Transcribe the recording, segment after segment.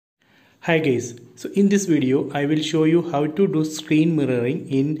Hi guys, so in this video I will show you how to do screen mirroring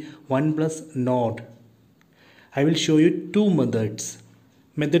in OnePlus Nord. I will show you two methods.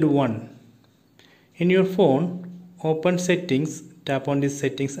 Method 1. In your phone, open settings, tap on this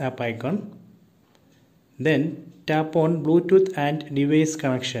settings app icon. Then tap on Bluetooth and device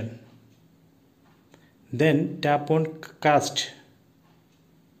connection. Then tap on cast.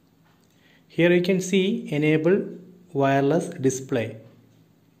 Here you can see enable wireless display.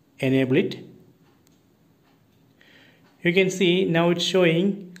 Enable it. You can see now it's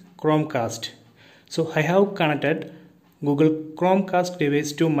showing Chromecast. So I have connected Google Chromecast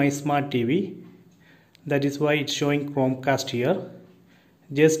device to my smart TV. That is why it's showing Chromecast here.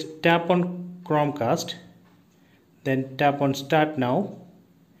 Just tap on Chromecast, then tap on start now.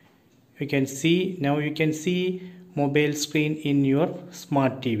 You can see mobile screen in your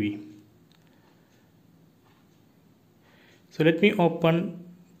smart TV. So let me open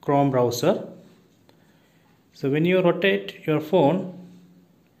Chrome browser. So when you rotate your phone,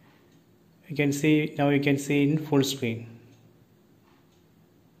 you can see in full screen.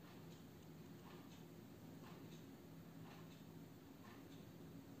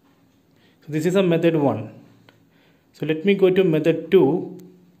 So this is a method 1. So let me go to method 2.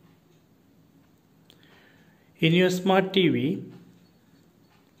 In your smart TV,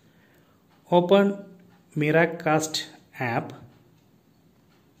 open Miracast app.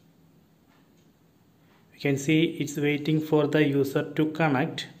 You can see it's waiting for the user to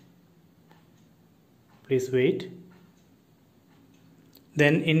connect. Please wait.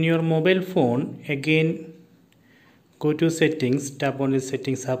 Then in your mobile phone, again go to settings, tap on the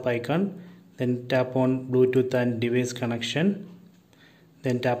settings app icon, then tap on Bluetooth and device connection,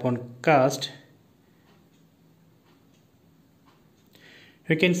 then tap on cast.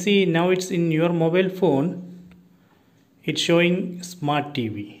 You can see now it's in your mobile phone, it's showing smart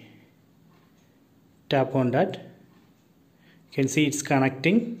TV. Tap on that. You can see it's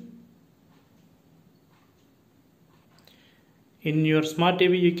connecting. In your smart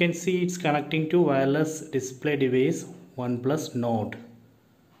TV, you can see it's connecting to wireless display device OnePlus Nord.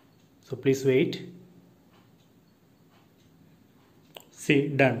 So please wait. See,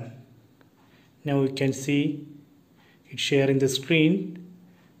 done. Now you can see it's sharing the screen.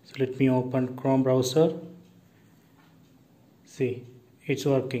 So let me open Chrome browser. See, it's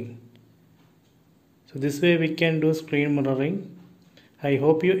working. So this way we can do screen mirroring. I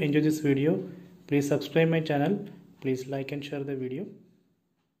hope you enjoy this video. Please subscribe my channel. Please like and share the video.